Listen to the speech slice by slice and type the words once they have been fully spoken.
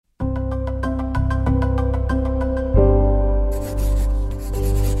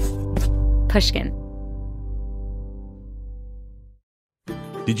Pushkin.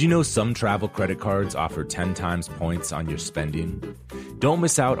 Did you know some travel credit cards offer 10 times points on your spending? Don't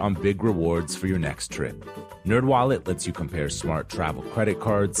miss out on big rewards for your next trip. NerdWallet lets you compare smart travel credit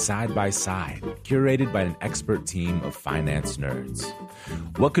cards side by side, curated by an expert team of finance nerds.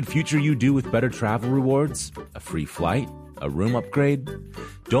 What could future you do with better travel rewards? A free flight? A room upgrade?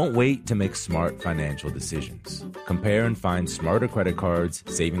 Don't wait to make smart financial decisions. Compare and find smarter credit cards,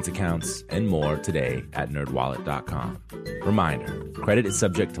 savings accounts, and more today at nerdwallet.com. Reminder, credit is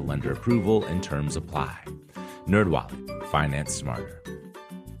subject to lender approval and terms apply. NerdWallet, finance smarter.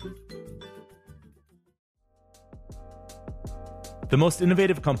 The most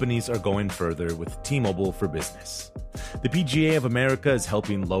innovative companies are going further with T-Mobile for Business. The PGA of America is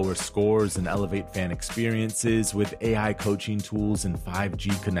helping lower scores and elevate fan experiences with AI coaching tools and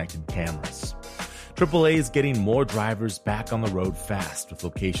 5G connected cameras. AAA is getting more drivers back on the road fast with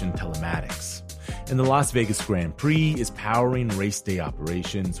location telematics. And the Las Vegas Grand Prix is powering race day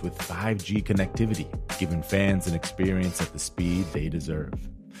operations with 5G connectivity, giving fans an experience at the speed they deserve.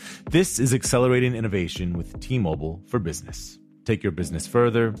 This is accelerating innovation with T-Mobile for Business. Take your business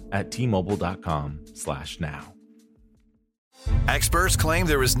further at T-Mobile.com/now. Experts claim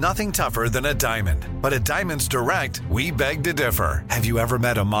there is nothing tougher than a diamond. But at Diamonds Direct, we beg to differ. Have you ever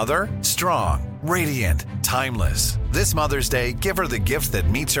met a mother? Strong, radiant, timeless. This Mother's Day, give her the gift that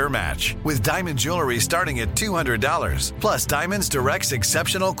meets her match. With diamond jewelry starting at $200. Plus Diamonds Direct's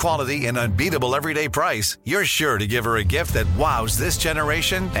exceptional quality and unbeatable everyday price, you're sure to give her a gift that wows this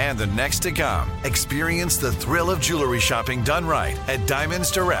generation and the next to come. Experience the thrill of jewelry shopping done right at Diamonds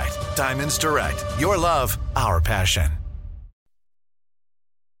Direct. Diamonds Direct. Your love, our passion.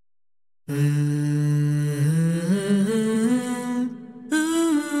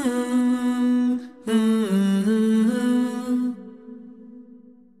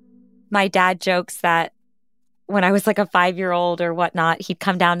 My dad jokes that when I was like a 5-year-old or whatnot, he'd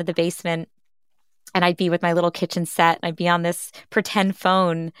come down to the basement and I'd be with my little kitchen set and I'd be on this pretend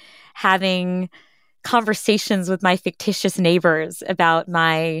phone having conversations with my fictitious neighbors about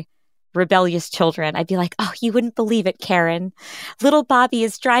my rebellious children. I'd be like, oh, you wouldn't believe it, Karen. Little Bobby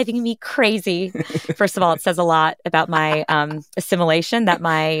is driving me crazy. First of all, it says a lot about my assimilation that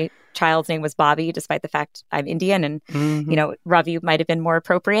my child's name was Bobby, despite the fact I'm Indian and, you know, Ravi might have been more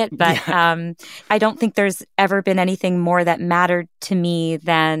appropriate. But I don't think there's ever been anything more that mattered to me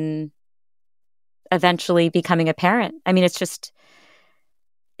than eventually becoming a parent. I mean, it's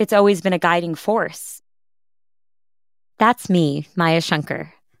always been a guiding force. That's me, Maya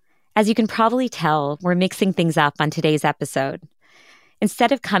Shankar. As you can probably tell, we're mixing things up on today's episode.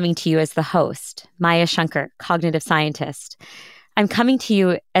 Instead of coming to you as the host, Maya Shankar, cognitive scientist, I'm coming to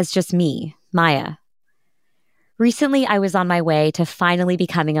you as just me, Maya. Recently, I was on my way to finally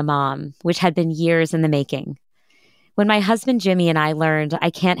becoming a mom, which had been years in the making. When my husband Jimmy and I learned I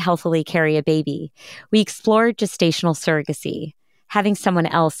can't healthily carry a baby, we explored gestational surrogacy, having someone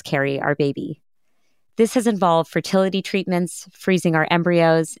else carry our baby. This has involved fertility treatments, freezing our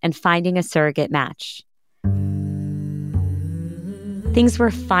embryos, and finding a surrogate match. Things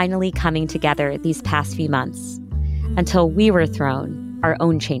were finally coming together these past few months, until we were thrown our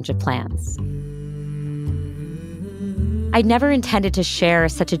own change of plans. I'd never intended to share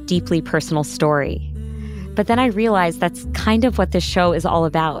such a deeply personal story, but then I realized that's kind of what this show is all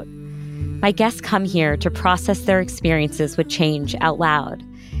about. My guests come here to process their experiences with change out loud,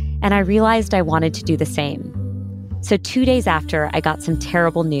 and I realized I wanted to do the same. So 2 days after I got some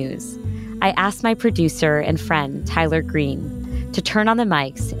terrible news, I asked my producer and friend, Tyler Green, to turn on the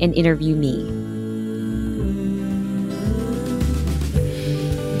mics and interview me.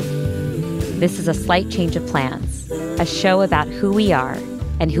 This is A Slight Change of Plans, a show about who we are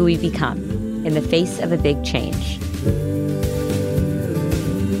and who we become in the face of a big change.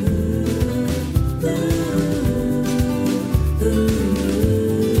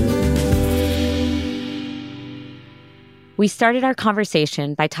 We started our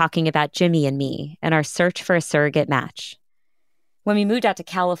conversation by talking about Jimmy and me and our search for a surrogate match. When we moved out to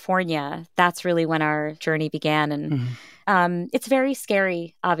California, that's really when our journey began. And it's very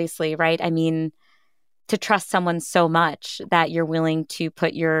scary, obviously, right? I mean, to trust someone so much that you're willing to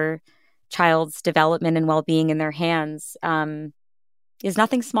put your child's development and well-being in their hands is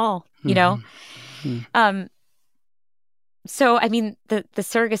nothing small, you know? So, I mean, the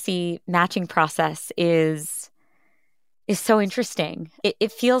surrogacy matching process is so interesting.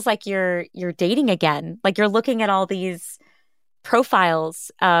 It feels like you're dating again. Like you're looking at all these profiles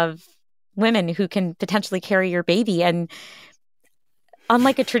of women who can potentially carry your baby. And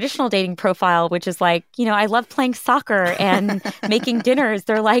unlike a traditional dating profile, which is like, I love playing soccer and making dinners.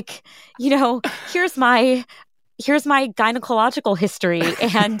 They're like, here's my gynecological history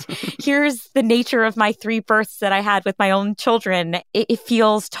and here's the nature of my 3 births that I had with my own children. It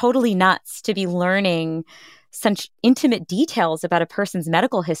feels totally nuts to be learning such intimate details about a person's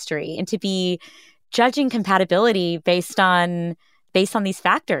medical history and to be judging compatibility based on these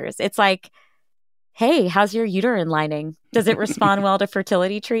factors. It's like, hey, how's your uterine lining? Does it respond well to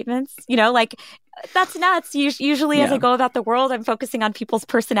fertility treatments? That's nuts. Usually as I go about the world, I'm focusing on people's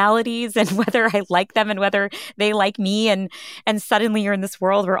personalities and whether I like them and whether they like me. And suddenly you're in this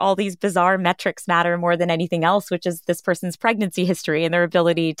world where all these bizarre metrics matter more than anything else, which is this person's pregnancy history and their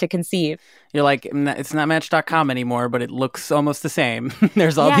ability to conceive. You're like, it's not Match.com anymore, but it looks almost the same.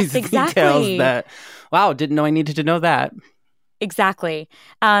 There's all these details that, wow, didn't know I needed to know that. Exactly.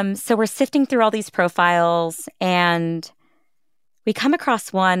 So we're sifting through all these profiles and we come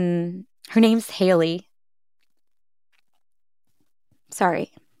across one. Her name's Haley.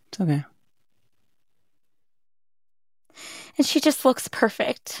 Sorry. It's okay. And she just looks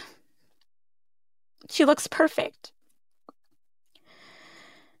perfect. She looks perfect.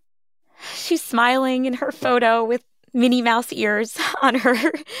 She's smiling in her photo with Minnie Mouse ears on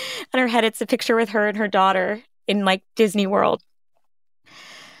her head. It's a picture with her and her daughter in like Disney World.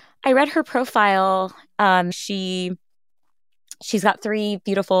 I read her profile. She's got 3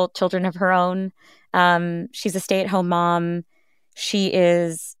 beautiful children of her own. She's a stay-at-home mom. She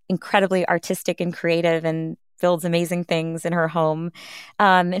is incredibly artistic and creative and builds amazing things in her home.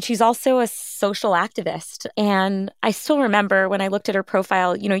 And she's also a social activist. And I still remember when I looked at her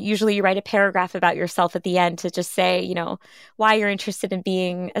profile, usually you write a paragraph about yourself at the end to just say, why you're interested in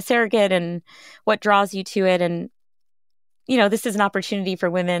being a surrogate and what draws you to it. And this is an opportunity for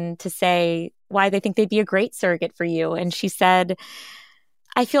women to say why they think they'd be a great surrogate for you. And she said,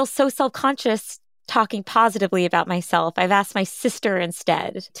 I feel so self-conscious talking positively about myself. I've asked my sister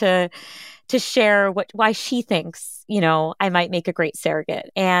instead to share why she thinks, I might make a great surrogate.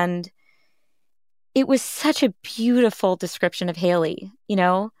 And it was such a beautiful description of Haley,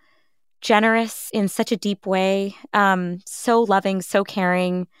 generous in such a deep way, so loving, so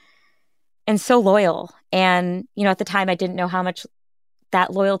caring, and so loyal. And, at the time I didn't know how much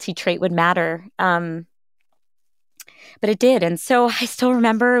that loyalty trait would matter. But it did. And so I still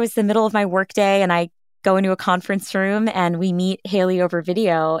remember it was the middle of my workday and I go into a conference room and we meet Haley over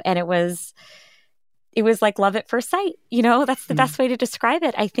video. And it was like love at first sight. That's the best way to describe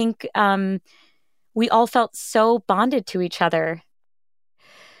it. I think we all felt so bonded to each other.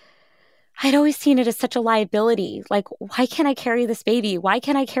 I'd always seen it as such a liability. Like, why can't I carry this baby? Why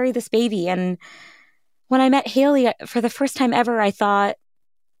can't I carry this baby? And when I met Haley for the first time ever, I thought,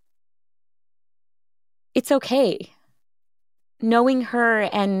 it's okay. Knowing her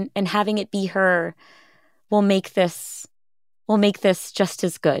and having it be her will make this just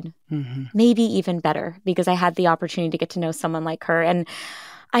as good. Mm-hmm. Maybe even better, because I had the opportunity to get to know someone like her. And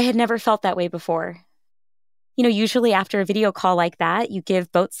I had never felt that way before. Usually after a video call like that, you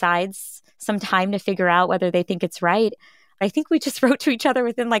give both sides some time to figure out whether they think it's right. I think we just wrote to each other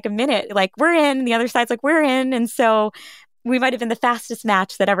within like a minute, like, we're in, and the other side's like, we're in. And so we might have been the fastest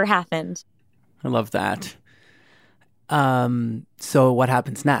match that ever happened. I love that. So what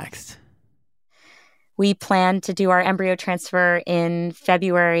happens next? We plan to do our embryo transfer in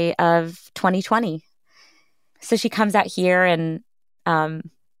February of 2020. So she comes out here and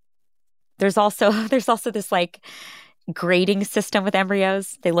there's also this like grading system with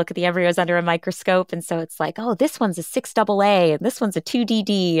embryos. They look at the embryos under a microscope. And so it's like, oh, this one's a 6AA and this one's a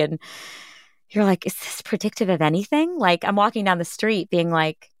 2DD. And you're like, is this predictive of anything? Like, I'm walking down the street being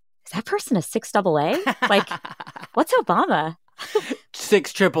like, is that person a 6AA? Like, what's Obama?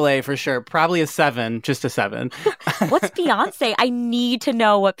 6 AAA for sure. Probably a 7, just a 7. What's Beyonce? I need to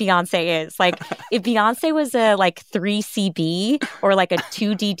know what Beyonce is. Like, if Beyonce was a like 3CB or like a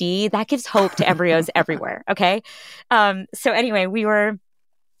 2DD, that gives hope to embryos everywhere. Okay. So anyway,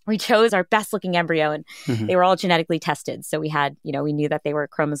 we chose our best looking embryo and they were all genetically tested. So we had, we knew that they were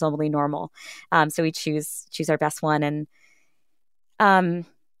chromosomally normal. So we choose our best one. And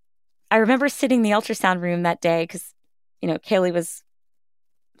I remember sitting in the ultrasound room that day because Kaylee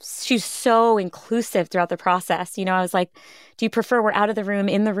she's so inclusive throughout the process. I was like, do you prefer we're out of the room,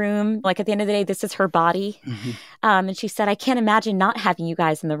 in the room? Like, at the end of the day, this is her body. And she said, I can't imagine not having you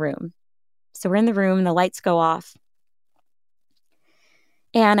guys in the room. So we're in the room and the lights go off.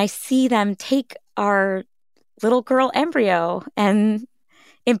 And I see them take our little girl embryo and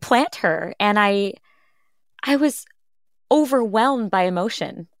implant her. And I was overwhelmed by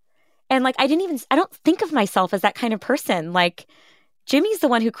emotion. And like, I don't think of myself as that kind of person. Like, Jimmy's the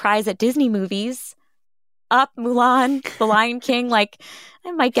one who cries at Disney movies. Up, Mulan, The Lion King. Like,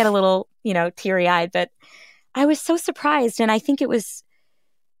 I might get a little, teary-eyed, but I was so surprised. And I think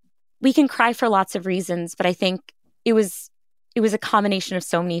we can cry for lots of reasons, but I think it was a combination of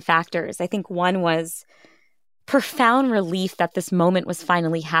so many factors. I think one was profound relief that this moment was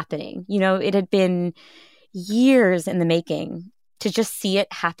finally happening. It had been years in the making to just see it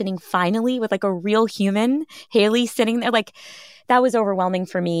happening finally with like a real human, Haley, sitting there. Like, that was overwhelming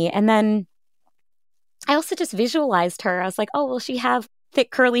for me. And then I also just visualized her. I was like, oh, will she have thick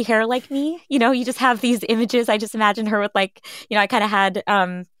curly hair like me? You just have these images. I just imagined her with like, I kind of had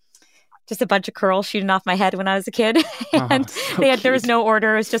just a bunch of curls shooting off my head when I was a kid. And there was no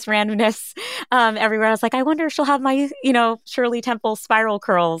order. It was just randomness everywhere. I was like, I wonder if she'll have my, Shirley Temple spiral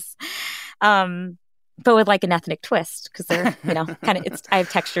curls. But with like an ethnic twist, because they're, kind of, I have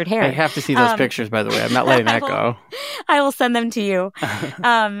textured hair. I have to see those pictures, by the way. I'm not letting that go. I will send them to you.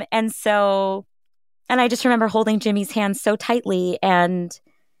 And I just remember holding Jimmy's hand so tightly, and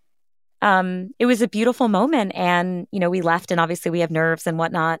it was a beautiful moment. And, we left, and obviously we have nerves and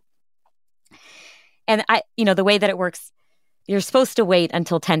whatnot. And the way that it works, you're supposed to wait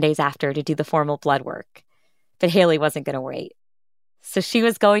until 10 days after to do the formal blood work. But Haley wasn't going to wait. So she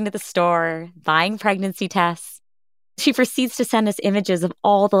was going to the store, buying pregnancy tests. She proceeds to send us images of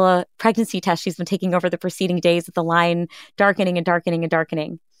all the pregnancy tests she's been taking over the preceding days, with the line darkening and darkening and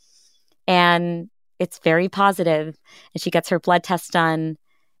darkening. And it's very positive. And she gets her blood test done,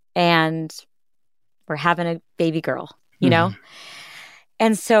 and we're having a baby girl,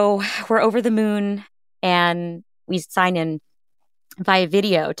 And so we're over the moon, and we sign in via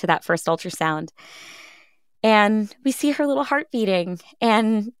video to that first ultrasound. And we see her little heart beating.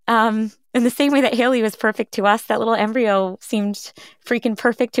 And in the same way that Haley was perfect to us, that little embryo seemed freaking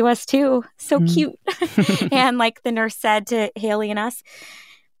perfect to us too. So cute. And like the nurse said to Haley and us,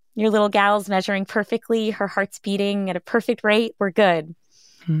 your little gal's measuring perfectly. Her heart's beating at a perfect rate. We're good.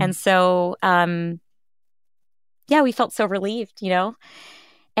 And so, we felt so relieved,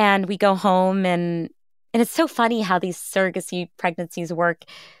 And we go home, and it's so funny how these surrogacy pregnancies work.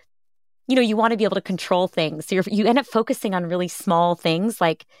 You want to be able to control things. So you end up focusing on really small things.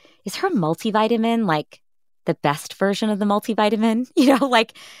 Like, is her multivitamin like the best version of the multivitamin?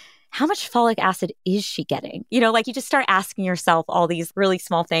 Like, how much folic acid is she getting? Like, you just start asking yourself all these really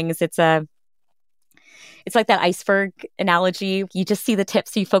small things. It's like that iceberg analogy. You just see the tip,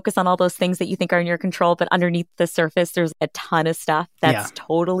 so you focus on all those things that you think are in your control, but underneath the surface, there's a ton of stuff that's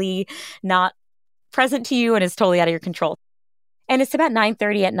totally not present to you and is totally out of your control. And it's about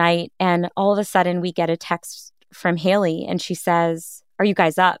 9:30 at night, and all of a sudden we get a text from Haley, and she says, "Are you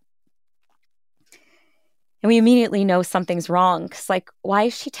guys up?" And we immediately know something's wrong, because like, why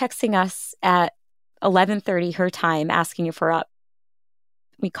is she texting us at 11:30 her time asking if we're up?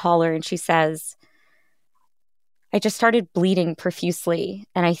 We call her, and she says, "I just started bleeding profusely,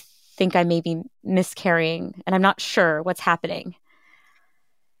 and I think I may be miscarrying, and I'm not sure what's happening."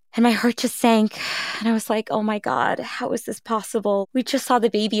 And my heart just sank. And I was like, oh my God, how is this possible? We just saw the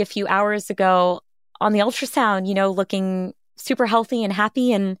baby a few hours ago on the ultrasound, looking super healthy and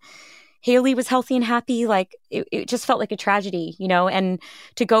happy. And Haley was healthy and happy. Like, it just felt like a tragedy, and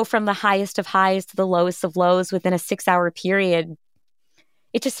to go from the highest of highs to the lowest of lows within a 6-hour period,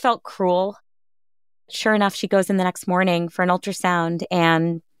 it just felt cruel. Sure enough, she goes in the next morning for an ultrasound,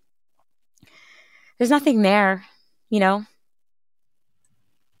 and there's nothing there,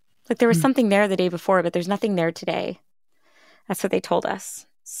 Like, there was something there the day before, but there's nothing there today. That's what they told us.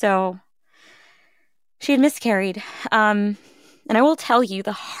 So she had miscarried. And I will tell you,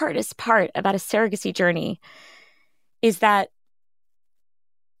 the hardest part about a surrogacy journey is that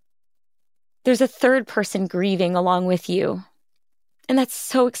there's a third person grieving along with you. And that's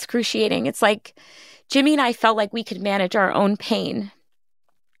so excruciating. It's like Jimmy and I felt like we could manage our own pain.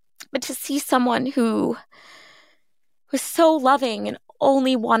 But to see someone who was so loving and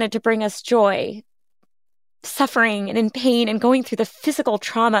only wanted to bring us joy, suffering and in pain and going through the physical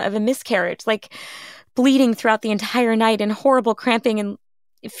trauma of a miscarriage, like bleeding throughout the entire night and horrible cramping and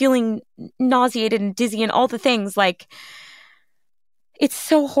feeling nauseated and dizzy and all the things, like, it's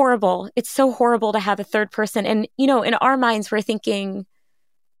so horrible. It's so horrible to have a third person. And, in our minds, we're thinking,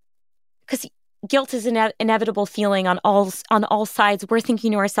 because guilt is an inevitable feeling on all sides, we're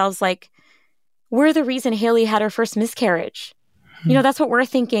thinking to ourselves, like, we're the reason Haley had her first miscarriage. That's what we're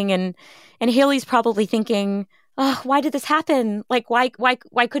thinking. And Haley's probably thinking, oh, why did this happen? Like, why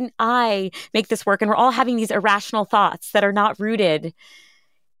couldn't I make this work? And we're all having these irrational thoughts that are not rooted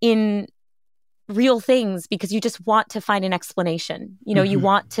in real things, because you just want to find an explanation. You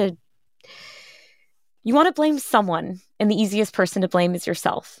want to blame someone. And the easiest person to blame is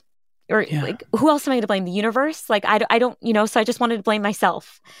yourself. Or like, who else am I going to blame? The universe? Like, I don't, so I just wanted to blame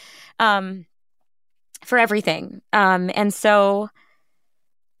myself for everything. And so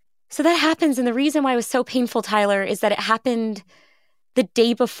that happens. And the reason why it was so painful, Tyler, is that it happened the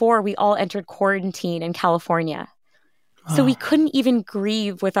day before we all entered quarantine in California. So we couldn't even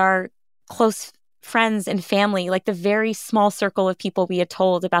grieve with our close friends and family, like the very small circle of people we had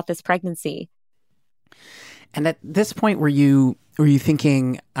told about this pregnancy. And at this point, were you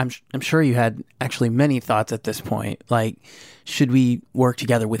thinking, I'm sure you had actually many thoughts at this point, like, should we work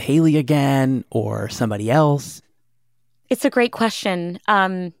together with Haley again or somebody else? It's a great question.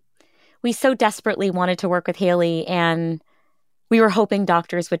 We so desperately wanted to work with Haley, and we were hoping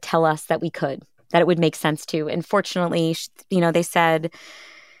doctors would tell us that we could, that it would make sense to. And fortunately, they said,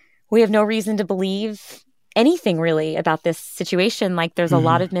 we have no reason to believe anything really about this situation. Like, there's a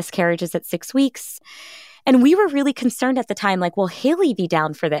lot of miscarriages at 6 weeks. And we were really concerned at the time, like, will Haley be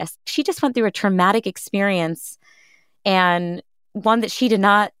down for this? She just went through a traumatic experience, and one that she did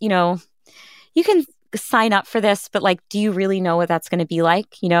not, you can sign up for this, but like, do you really know what that's going to be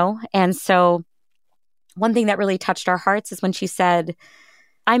like, And so one thing that really touched our hearts is when she said,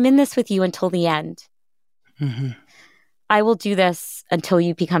 I'm in this with you until the end. I will do this until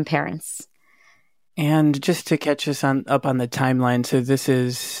you become parents. And just to catch us up on the timeline, so this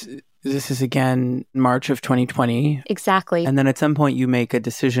is again March of 2020. Exactly. And then at some point you make a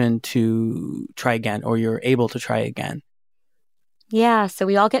decision to try again, or you're able to try again. Yeah, so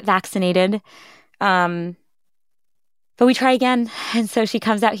we all get vaccinated. But we try again. And so she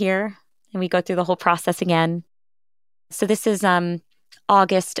comes out here and we go through the whole process again. So this is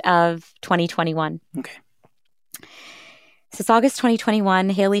August of 2021. Okay. So it's August 2021.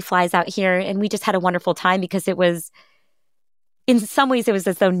 Haley flies out here, and we just had a wonderful time because it was, in some ways, it was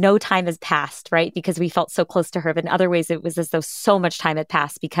as though no time has passed, right? Because we felt so close to her. But in other ways, it was as though so much time had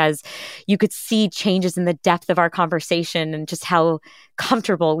passed because you could see changes in the depth of our conversation and just how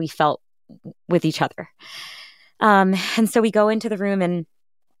comfortable we felt with each other. And so we go into the room, and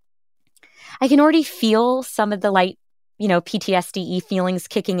I can already feel some of the light, PTSD feelings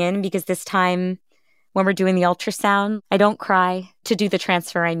kicking in, because this time when we're doing the ultrasound, I don't cry to do the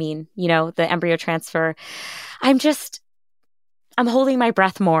transfer. The embryo transfer. I'm holding my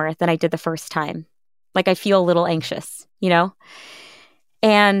breath more than I did the first time. Like, I feel a little anxious,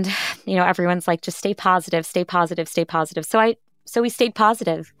 And, everyone's like, just stay positive, stay positive, stay positive. So we stayed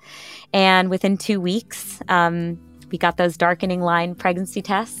positive. And within 2 weeks, we got those darkening line pregnancy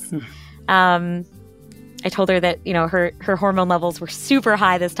tests. I told her that, her hormone levels were super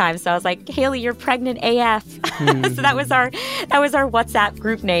high this time. So I was like, Haley, you're pregnant AF. So that was our WhatsApp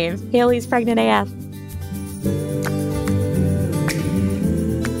group name. Haley's pregnant AF.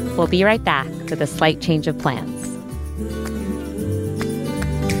 We'll be right back with a slight change of plans.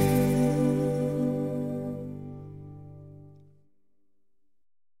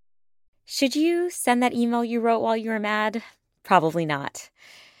 Should you send that email you wrote while you were mad? Probably not.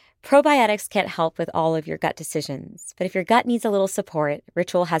 Probiotics can't help with all of your gut decisions, but if your gut needs a little support,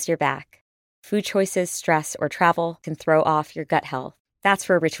 Ritual has your back. Food choices, stress, or travel can throw off your gut health. That's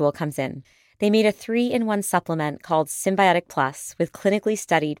where Ritual comes in. They made a 3-in-1 supplement called Symbiotic Plus with clinically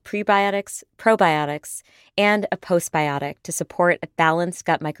studied prebiotics, probiotics, and a postbiotic to support a balanced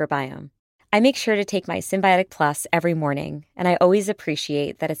gut microbiome. I make sure to take my Symbiotic Plus every morning, and I always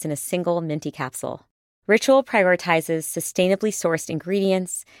appreciate that it's in a single minty capsule. Ritual prioritizes sustainably sourced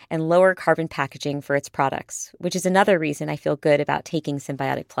ingredients and lower carbon packaging for its products, which is another reason I feel good about taking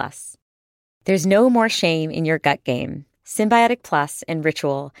Symbiotic Plus. There's no more shame in your gut game. Symbiotic Plus and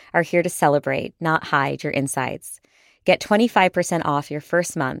Ritual are here to celebrate, not hide your insides. Get 25% off your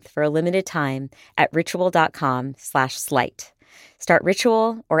first month for a limited time at ritual.com/slight. Start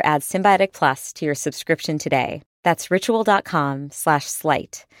Ritual or add Symbiotic Plus to your subscription today. That's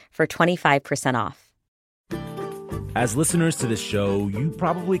ritual.com/slight for 25% off. As listeners to this show, you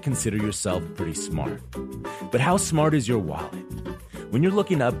probably consider yourself pretty smart. But how smart is your wallet? When you're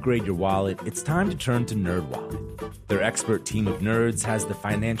looking to upgrade your wallet, it's time to turn to NerdWallet. Their expert team of nerds has the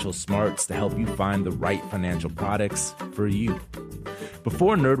financial smarts to help you find the right financial products for you.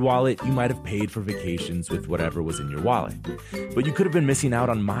 Before NerdWallet, you might have paid for vacations with whatever was in your wallet. But you could have been missing out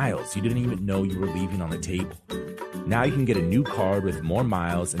on miles you didn't even know you were leaving on the table. Now you can get a new card with more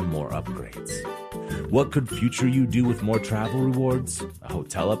miles and more upgrades. What could future you do with more travel rewards? A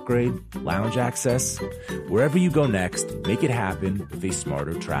hotel upgrade? Lounge access? Wherever you go next, make it happen with a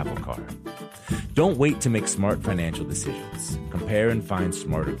smarter travel card. Don't wait to make smart financial decisions. Compare and find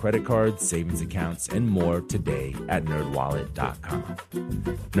smarter credit cards, savings accounts, and more today at NerdWallet.com.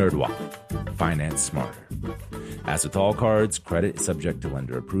 NerdWallet. Finance smarter. As with all cards, credit is subject to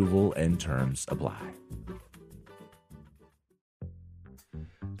lender approval and terms apply.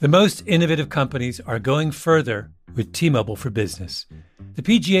 The most innovative companies are going further with T-Mobile for Business. The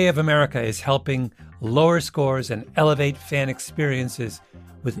PGA of America is helping lower scores and elevate fan experiences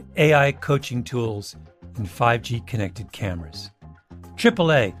with AI coaching tools and 5G connected cameras.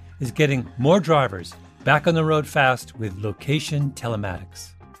 AAA is getting more drivers back on the road fast with location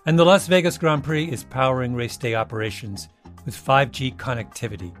telematics. And the Las Vegas Grand Prix is powering race day operations with 5G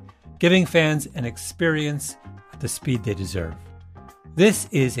connectivity, giving fans an experience at the speed they deserve. This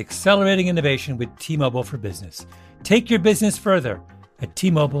is accelerating innovation with T-Mobile for Business. Take your business further at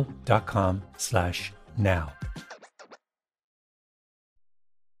T-Mobile.com/now.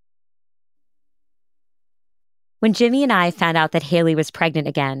 When Jimmy and I found out that Haley was pregnant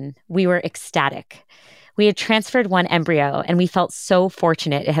again, we were ecstatic. We had transferred one embryo, and we felt so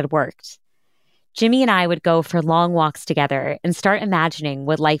fortunate it had worked. Jimmy and I would go for long walks together and start imagining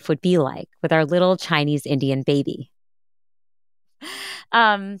what life would be like with our little Chinese Indian baby.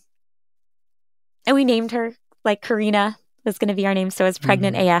 And we named her, like Karina was going to be our name. So it's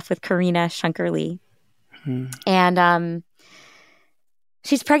Pregnant AF with Karina Shankar Lee. And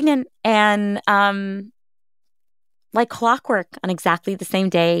she's pregnant, and like clockwork, on exactly the same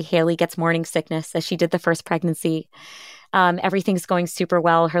day, Haley gets morning sickness as she did the first pregnancy. Everything's going super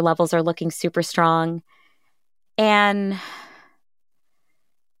well. Her levels are looking super strong. And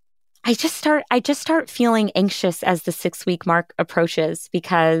I just start feeling anxious as the 6-week mark approaches,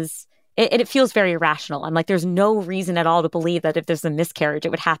 because it feels very irrational. I'm like, there's no reason at all to believe that if there's a miscarriage, it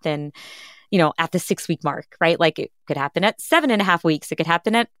would happen, at the 6-week mark, right? Like it could happen at 7.5 weeks. It could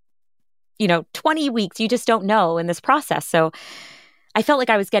happen at 20 weeks. You just don't know in this process. So I felt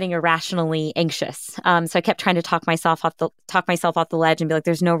like I was getting irrationally anxious. So I kept trying to talk myself off the ledge and be like,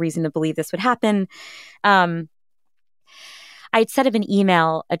 there's no reason to believe this would happen. I'd set up an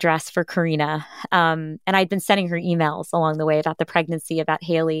email address for Karina, and I'd been sending her emails along the way about the pregnancy, about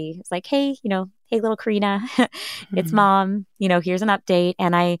Haley. It's like, hey, hey, little Karina, it's mom, here's an update.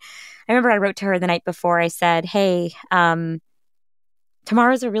 And I remember I wrote to her the night before. I said, hey,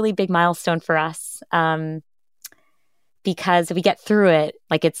 tomorrow's a really big milestone for us, because if we get through it,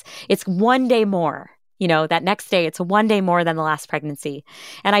 like it's one day more, that next day, it's one day more than the last pregnancy.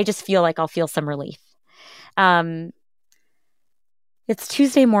 And I just feel like I'll feel some relief. It's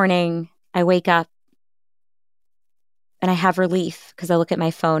Tuesday morning. I wake up and I have relief because I look at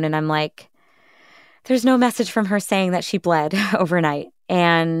my phone and I'm like, there's no message from her saying that she bled overnight.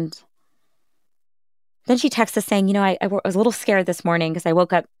 And then she texts us saying, I was a little scared this morning because I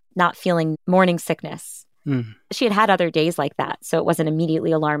woke up not feeling morning sickness. She had other days like that, so it wasn't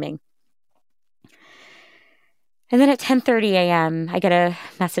immediately alarming. And then at 10:30 a.m., I get a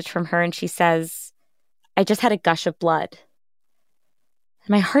message from her and she says, I just had a gush of blood.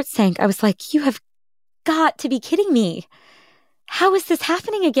 My heart sank. I was like, you have got to be kidding me. How is this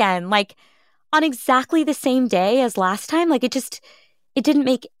happening again? Like on exactly the same day as last time? Like it didn't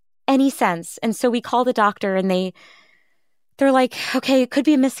make any sense. And so we call the doctor and they're like, okay, it could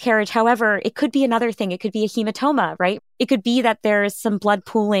be a miscarriage. However, it could be another thing. It could be a hematoma, right? It could be that there's some blood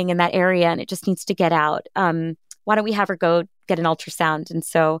pooling in that area and it just needs to get out. Why don't we have her go get an ultrasound? And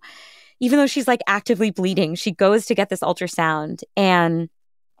so even though she's like actively bleeding, she goes to get this ultrasound and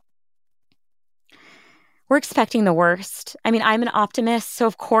we're expecting the worst. I mean, I'm an optimist. So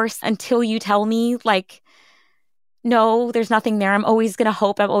of course, until you tell me like, no, there's nothing there, I'm always going to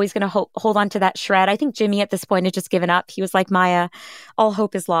hope. I'm always going to hold on to that shred. I think Jimmy at this point had just given up. He was like, Maya, all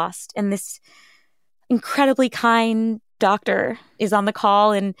hope is lost. And this incredibly kind doctor is on the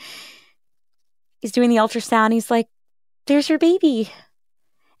call and he's doing the ultrasound. He's like, there's your baby.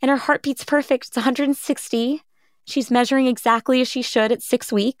 And her heartbeat's perfect. It's 160. She's measuring exactly as she should at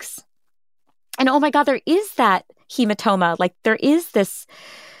 6 weeks. And oh my God, there is that hematoma. Like there is this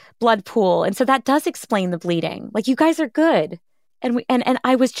blood pool. And so that does explain the bleeding. Like you guys are good. And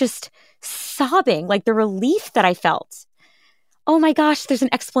I was just sobbing, like the relief that I felt. Oh my gosh, there's an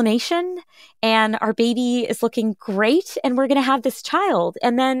explanation and our baby is looking great and we're going to have this child.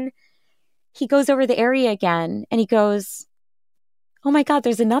 And then he goes over the area again and he goes, oh my God,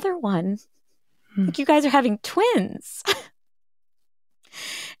 there's another one. Like you guys are having twins.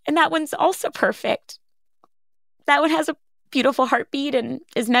 And that one's also perfect. That one has a beautiful heartbeat and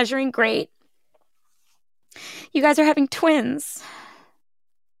is measuring great. You guys are having twins.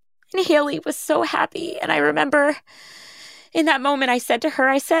 And Haley was so happy. And I remember in that moment, I said to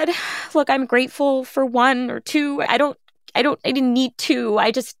her, look, I'm grateful for one or two. I didn't need two.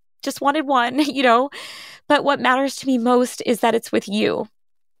 I just wanted one, But what matters to me most is that it's with you.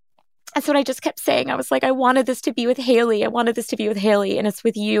 That's what I just kept saying. I was like, I wanted this to be with Haley. I wanted this to be with Haley, and it's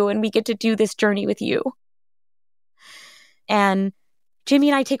with you, and we get to do this journey with you. And Jimmy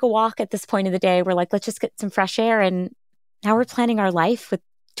and I take a walk at this point of the day. We're like, let's just get some fresh air. And now we're planning our life with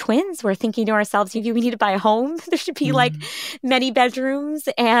twins. We're thinking to ourselves, we need to buy a home. There should be like many bedrooms.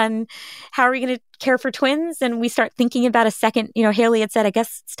 And how are we going to care for twins? And we start thinking about a second, Haley had said, I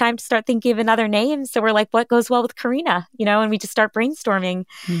guess it's time to start thinking of another name. So we're like, what goes well with Karina? And we just start brainstorming.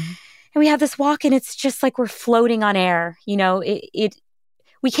 And we have this walk, and it's just like we're floating on air.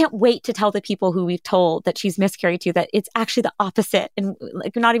 We can't wait to tell the people who we've told that she's miscarried to that it's actually the opposite. And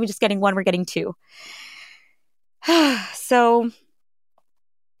like, we're not even just getting one, we're getting two. So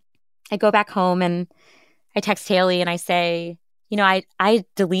I go back home and I text Haley and I say, I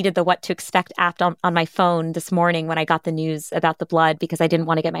deleted the what to expect app on my phone this morning when I got the news about the blood, because I didn't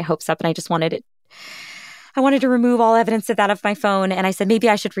want to get my hopes up, and I just wanted to remove all evidence of that off my phone. And I said, maybe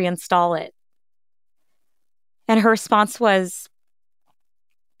I should reinstall it. And her response was,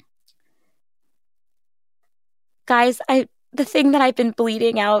 guys, the thing that I've been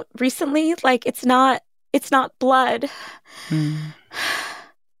bleeding out recently, like it's not blood.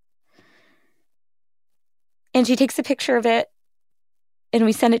 And she takes a picture of it, and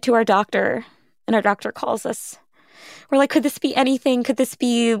we send it to our doctor, and our doctor calls us. We're like, could this be anything? Could this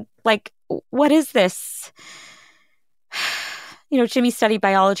be like, what is this? Jimmy studied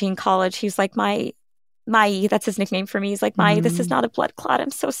biology in college. He's like, Mai, that's his nickname for me. He's like, Mai, this is not a blood clot.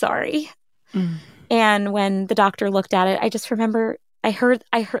 I'm so sorry. And when the doctor looked at it, I just remember I heard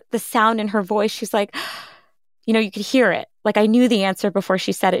the sound in her voice. She's like, you could hear it. Like, I knew the answer before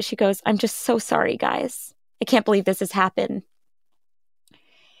she said it. She goes, I'm just so sorry, guys. I can't believe this has happened.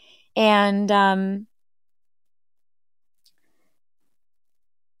 And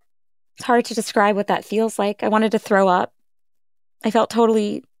it's hard to describe what that feels like. I wanted to throw up. I felt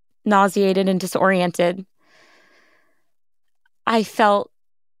totally nauseated and disoriented. I felt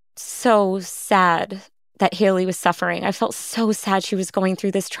so sad that Haley was suffering. I felt so sad she was going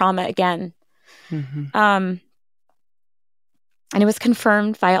through this trauma again. And it was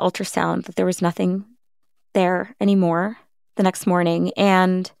confirmed via ultrasound that there was nothing there anymore the next morning.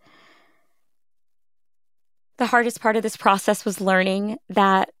 And the hardest part of this process was learning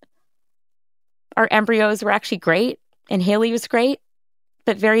that our embryos were actually great and Haley was great,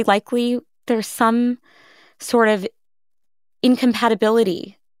 but very likely there's some sort of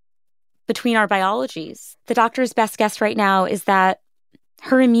incompatibility between our biologies. The doctor's best guess right now is that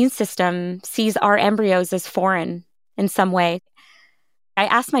her immune system sees our embryos as foreign in some way. I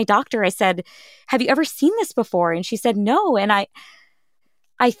asked my doctor, I said, have you ever seen this before? And she said, no. And I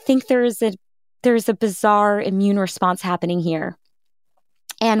think there's a bizarre immune response happening here.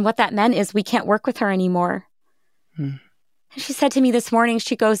 And what that meant is we can't work with her anymore. And she said to me this morning,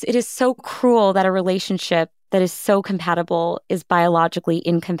 she goes, it is so cruel that a relationship that is so compatible is biologically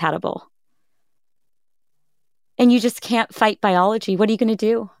incompatible. And you just can't fight biology. What are you going to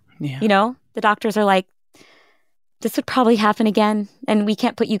do? Yeah. The doctors are like, this would probably happen again. And we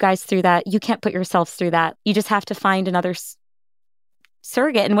can't put you guys through that. You can't put yourselves through that. You just have to find another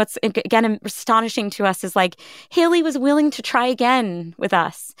surrogate. And what's, again, astonishing to us is like, Haley was willing to try again with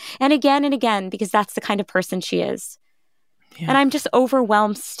us and again, because that's the kind of person she is. Yeah. And I'm just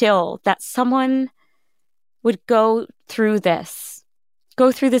overwhelmed still that someone would go through this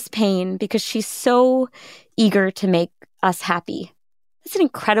pain because she's so eager to make us happy. It's an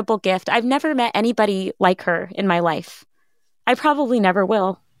incredible gift. I've never met anybody like her in my life. I probably never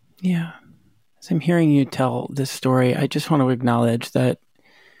will. Yeah. As I'm hearing you tell this story, I just want to acknowledge that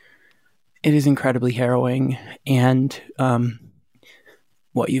it is incredibly harrowing, and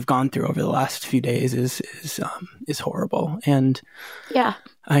what you've gone through over the last few days is horrible. And yeah,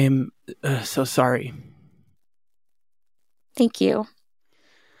 I am so sorry. Thank you.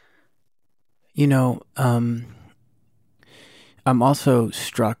 I'm also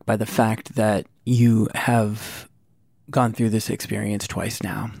struck by the fact that you have gone through this experience twice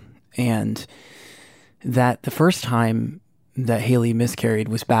now, and that the first time that Haley miscarried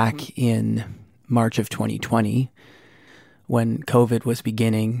was back in March of 2020 when COVID was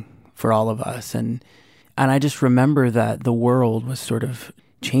beginning for all of us. And I just remember that the world was sort of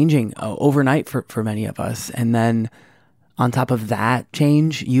changing overnight for many of us. And then on top of that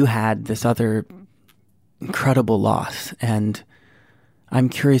change, you had this other incredible loss. And I'm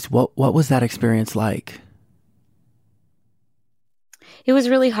curious, what was that experience like? It was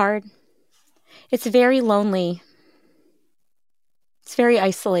really hard. It's very lonely. It's very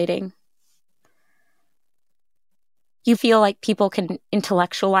isolating. You feel like people can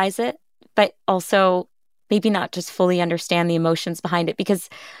intellectualize it, but also maybe not just fully understand the emotions behind it, because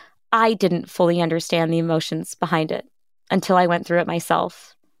I didn't fully understand the emotions behind it until I went through it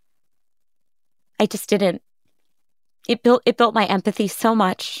myself. I just didn't. It built my empathy so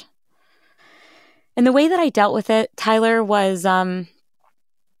much. And the way that I dealt with it, Tyler, was I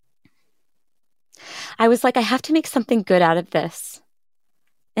was like, I have to make something good out of this.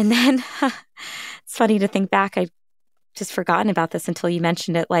 And then it's funny to think back. I'd just forgotten about this until you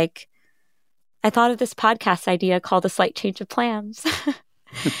mentioned it. Like, I thought of this podcast idea called A Slight Change of Plans.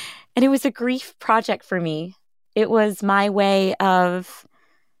 And it was a grief project for me. It was my way of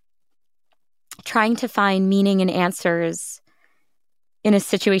trying to find meaning and answers in a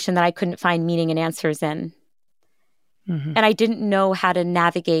situation that I couldn't find meaning and answers in. Mm-hmm. And I didn't know how to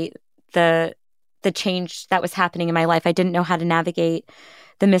navigate the change that was happening in my life. I didn't know how to navigate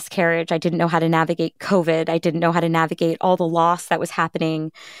the miscarriage. I didn't know how to navigate COVID. I didn't know how to navigate all the loss that was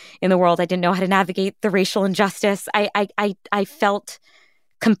happening in the world. I didn't know how to navigate the racial injustice. I felt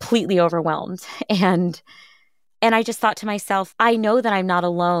completely overwhelmed. And I just thought to myself, I know that I'm not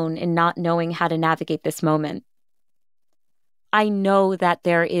alone in not knowing how to navigate this moment. I know that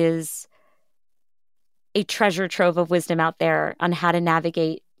there is a treasure trove of wisdom out there on how to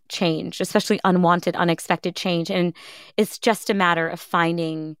navigate change, especially unwanted, unexpected change. And it's just a matter of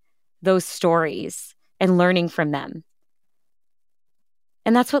finding those stories and learning from them.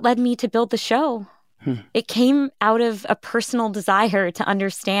 And that's what led me to build the show. It came out of a personal desire to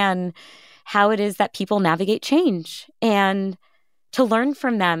understand how it is that people navigate change and to learn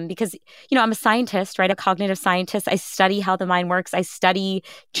from them. Because, I'm a scientist, right? A cognitive scientist. I study how the mind works. I study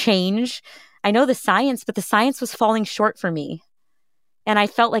change. I know the science, but the science was falling short for me. And I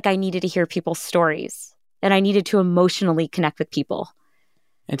felt like I needed to hear people's stories and I needed to emotionally connect with people.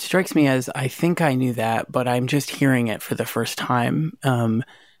 It strikes me as, I think I knew that, but I'm just hearing it for the first time,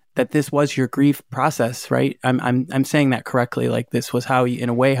 that this was your grief process, right? I'm saying that correctly. Like, this was how you, in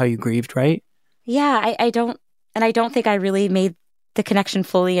a way, how you grieved, right? Yeah, I don't think I really made the connection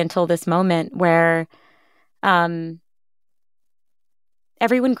fully until this moment where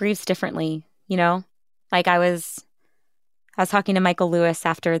everyone grieves differently, Like, I was talking to Michael Lewis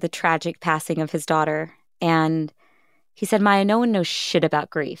after the tragic passing of his daughter, and he said, Maya, no one knows shit about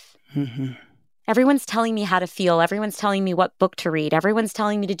grief. Mm-hmm. Everyone's telling me how to feel. Everyone's telling me what book to read. Everyone's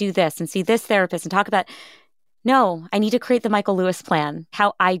telling me to do this and see this therapist and talk about. No, I need to create the Michael Lewis plan,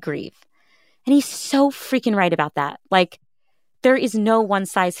 how I grieve. And he's so freaking right about that. Like, there is no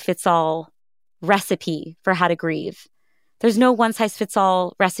one-size-fits-all recipe for how to grieve. There's no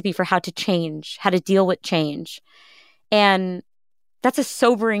one-size-fits-all recipe for how to change, how to deal with change. And that's a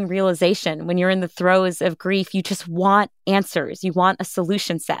sobering realization. When you're in the throes of grief, you just want answers. You want a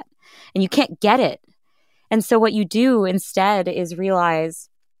solution set, and you can't get it. And so what you do instead is realize,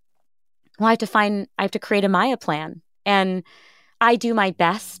 well, I have to create a Maya plan. And I do my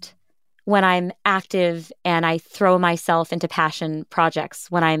best when I'm active and I throw myself into passion projects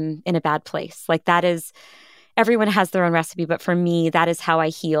when I'm in a bad place. Like, that is, everyone has their own recipe, but for me, that is how I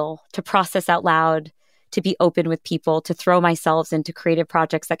heal, to process out loud, to be open with people, to throw myself into creative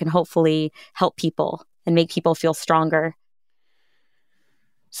projects that can hopefully help people and make people feel stronger.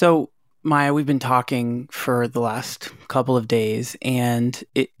 So, Maya, we've been talking for the last couple of days, and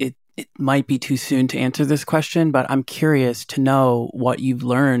it might be too soon to answer this question, but I'm curious to know what you've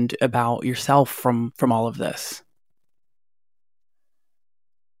learned about yourself from all of this.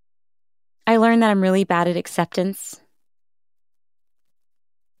 I learned that I'm really bad at acceptance.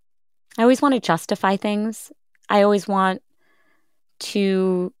 I always want to justify things. I always want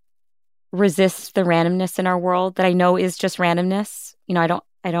to resist the randomness in our world that I know is just randomness.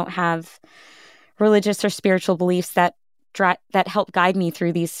 I don't have religious or spiritual beliefs that help guide me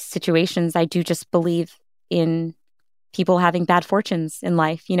through these situations. I do just believe in people having bad fortunes in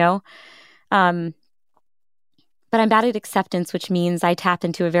life, But I'm bad at acceptance, which means I tap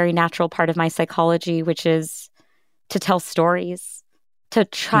into a very natural part of my psychology, which is to tell stories, to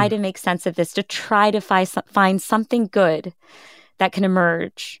try to make sense of this, to try to find something good that can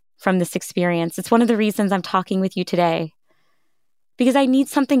emerge from this experience. It's one of the reasons I'm talking with you today, because I need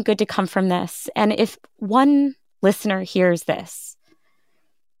something good to come from this. And if one listener hears this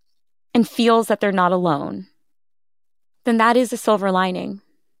and feels that they're not alone, then that is a silver lining.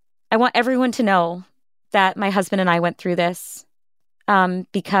 I want everyone to know that my husband and I went through this,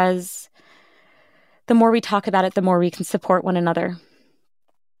 because the more we talk about it, the more we can support one another.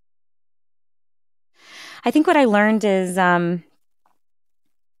 I think what I learned is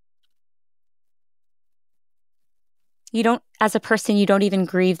as a person, you don't even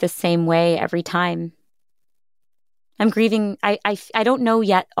grieve the same way every time. I'm grieving, I don't know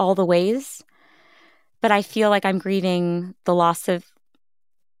yet all the ways, but I feel like I'm grieving the loss of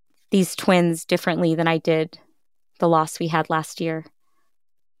these twins differently than I did the loss we had last year.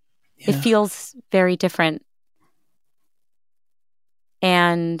 Yeah. It feels very different.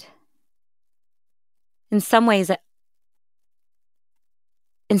 And in some ways it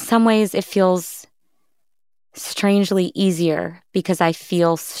feels strangely easier because I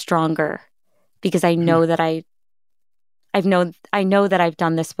feel stronger, because I know that I know that I've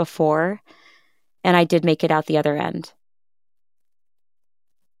done this before and I did make it out the other end.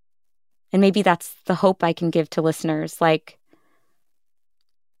 And maybe that's the hope I can give to listeners. Like,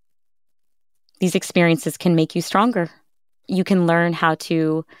 these experiences can make you stronger. You can learn what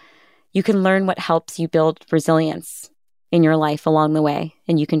helps you build resilience in your life along the way,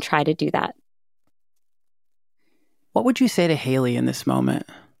 and you can try to do that. What would you say to Haley in this moment?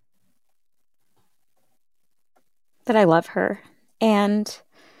 That I love her, and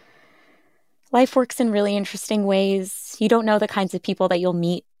life works in really interesting ways. You don't know the kinds of people that you'll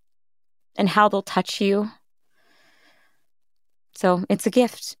meet and how they'll touch you. So it's a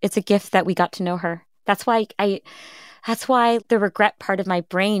gift. It's a gift that we got to know her. That's why the regret part of my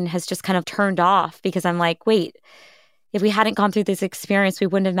brain has just kind of turned off, because I'm like, wait, if we hadn't gone through this experience, we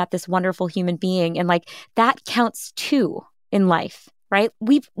wouldn't have met this wonderful human being. And like, that counts too in life, right?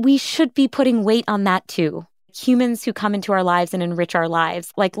 We should be putting weight on that too. Humans who come into our lives and enrich our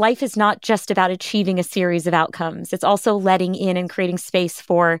lives. Like, life is not just about achieving a series of outcomes. It's also letting in and creating space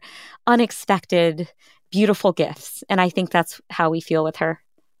for unexpected, beautiful gifts. And I think that's how we feel with her.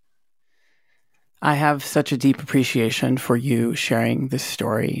 I have such a deep appreciation for you sharing this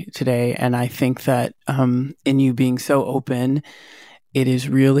story today. And I think that in you being so open, it is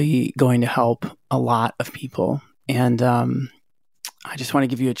really going to help a lot of people. And I just want to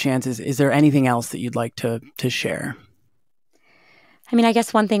give you a chance. Is there anything else that you'd like to share? I mean, I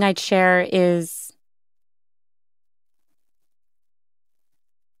guess one thing I'd share is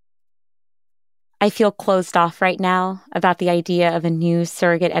I feel closed off right now about the idea of a new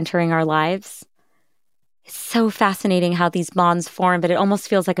surrogate entering our lives. It's so fascinating how these bonds form, but it almost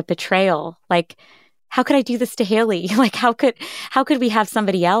feels like a betrayal. Like, how could I do this to Haley? Like, how could we have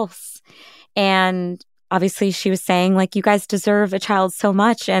somebody else? And obviously she was saying, like, you guys deserve a child so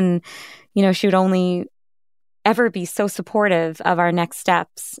much. And, you know, she would only ever be so supportive of our next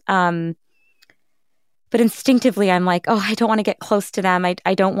steps. But instinctively, I'm like, oh, I don't want to get close to them.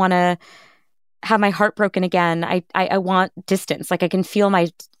 I don't want to have my heart broken again. I want distance. Like, I can feel my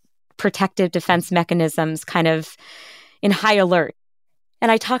protective defense mechanisms kind of in high alert.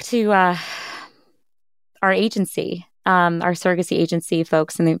 And I talked to our agency, our surrogacy agency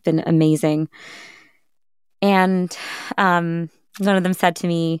folks, and they've been amazing. And one of them said to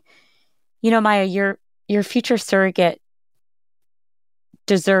me, you know, Maya, your future surrogate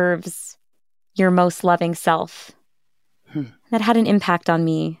deserves your most loving self. That had an impact on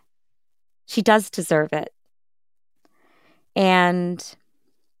me. She does deserve it. And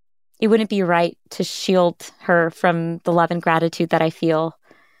it wouldn't be right to shield her from the love and gratitude that I feel.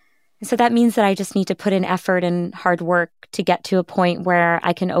 And so that means that I just need to put in effort and hard work to get to a point where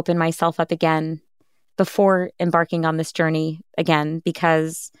I can open myself up again before embarking on this journey again,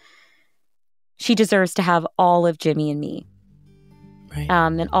 because she deserves to have all of Jimmy and me. Right.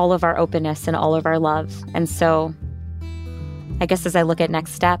 And all of our openness and all of our love. And so I guess as I look at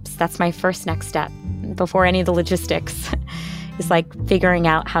next steps, that's my first next step before any of the logistics. Is like figuring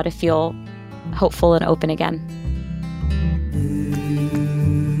out how to feel hopeful and open again.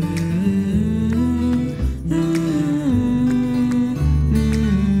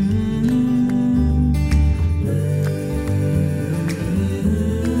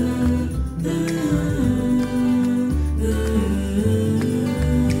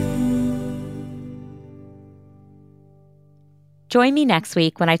 Join me next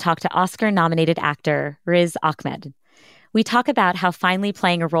week when I talk to Oscar-nominated actor Riz Ahmed. We talk about how finally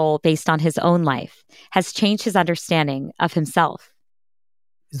playing a role based on his own life has changed his understanding of himself.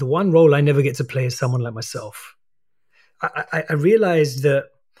 It's the one role I never get to play as someone like myself. I realized that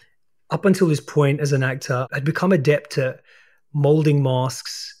up until this point as an actor, I'd become adept at molding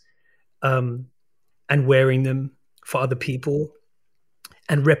masks and wearing them for other people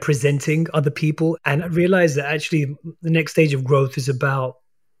and representing other people. And I realized that actually the next stage of growth is about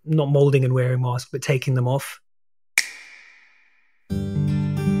not molding and wearing masks, but taking them off.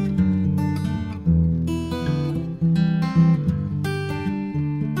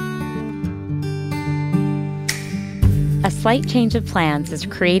 A Slight Change of Plans is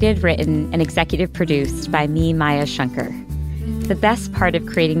created, written, and executive produced by me, Maya Shankar. The best part of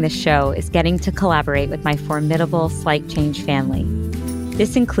creating this show is getting to collaborate with my formidable Slight Change family.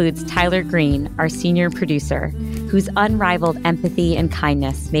 This includes Tyler Green, our senior producer, whose unrivaled empathy and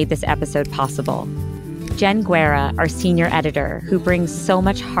kindness made this episode possible. Jen Guerra, our senior editor, who brings so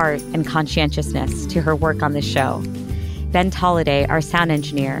much heart and conscientiousness to her work on this show. Ben Tolliday, our sound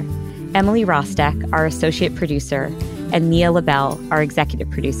engineer. Emily Rostek, our associate producer. And Nia LaBelle, our executive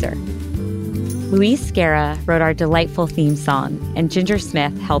producer. Luis Guerra wrote our delightful theme song, and Ginger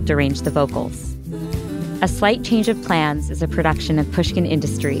Smith helped arrange the vocals. A Slight Change of Plans is a production of Pushkin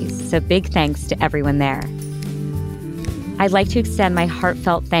Industries, so big thanks to everyone there. I'd like to extend my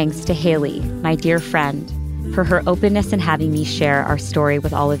heartfelt thanks to Haley, my dear friend, for her openness in having me share our story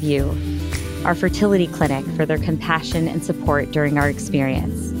with all of you, our fertility clinic for their compassion and support during our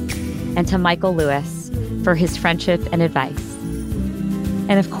experience, and to Michael Lewis for his friendship and advice.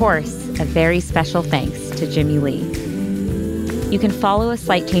 And of course, a very special thanks to Jimmy Lee. You can follow A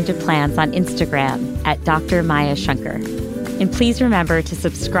Slight Change of Plans on Instagram at Dr. Maya Shankar. And please remember to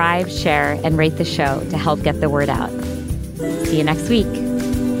subscribe, share, and rate the show to help get the word out. See you next week.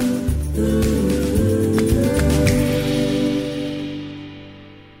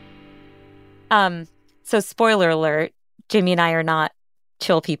 So spoiler alert, Jimmy and I are not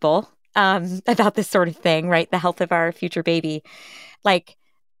chill people about this sort of thing, right? The health of our future baby. Like,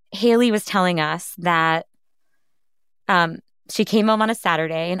 Haley was telling us that she came home on a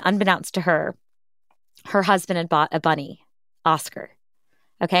Saturday, and unbeknownst to her, her husband had bought a bunny, Oscar.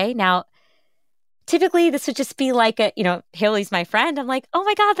 Okay, now, typically this would just be like Haley's my friend. I'm like, oh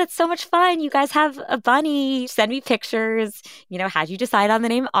my God, that's so much fun. You guys have a bunny. Send me pictures. How'd you decide on the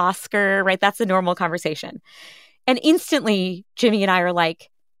name Oscar, right? That's a normal conversation. And instantly, Jimmy and I are like,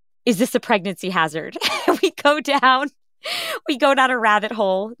 is this a pregnancy hazard? We go down a rabbit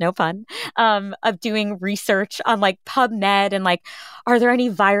hole, no pun, of doing research on like PubMed and like, are there any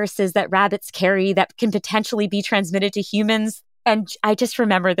viruses that rabbits carry that can potentially be transmitted to humans? And I just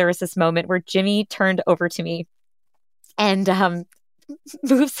remember there was this moment where Jimmy turned over to me and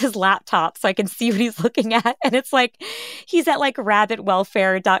moves his laptop so I can see what he's looking at. And it's like, he's at like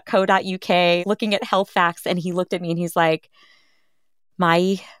rabbitwelfare.co.uk looking at health facts. And he looked at me and he's like,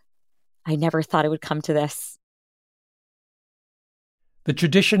 Mai, I never thought it would come to this. The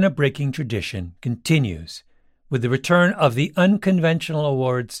tradition of breaking tradition continues with the return of the Unconventional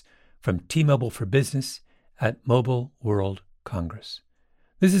Awards from T-Mobile for Business at Mobile World Congress.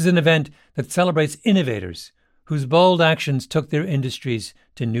 This is an event that celebrates innovators whose bold actions took their industries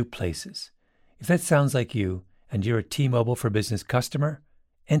to new places. If that sounds like you and you're a T-Mobile for Business customer,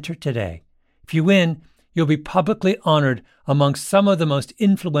 enter today. If you win, you'll be publicly honored amongst some of the most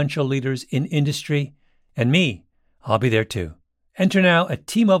influential leaders in industry. And me, I'll be there too. Enter now at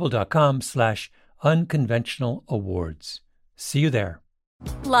tmobile.com/unconventional awards. See you there.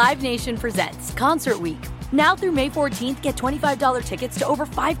 Live Nation presents Concert Week. Now through May 14th, get $25 tickets to over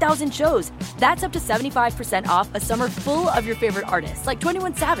 5,000 shows. That's up to 75% off a summer full of your favorite artists like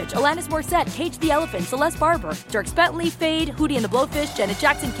 21 Savage, Alanis Morissette, Cage the Elephant, Celeste Barber, Dierks Bentley, Fade, Hootie and the Blowfish, Janet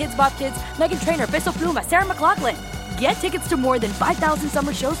Jackson, Kids Bop Kids, Meghan Trainor, Peso Pluma, Sarah McLachlan. Get tickets to more than 5,000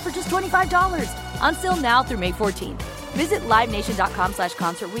 summer shows for just $25. Until now through May 14th. Visit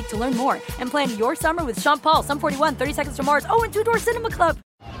LiveNation.com/Concert Week to learn more and plan your summer with Sean Paul, Sum 41, 30 Seconds to Mars, and Two Door Cinema Club.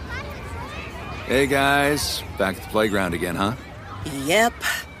 Hey guys, back at the playground again, huh? Yep.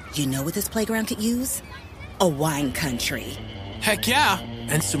 You know what this playground could use? A wine country. Heck yeah,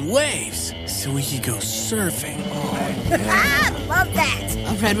 and some waves so we could go surfing. Oh, yeah. Love that.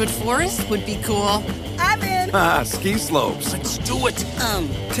 A redwood forest would be cool. I'm in. Ski slopes. Let's do it.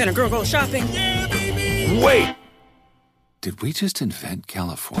 Can a girl go shopping? Yeah, baby. Wait. Did we just invent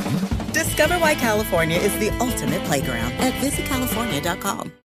California? Discover why California is the ultimate playground at visitcalifornia.com.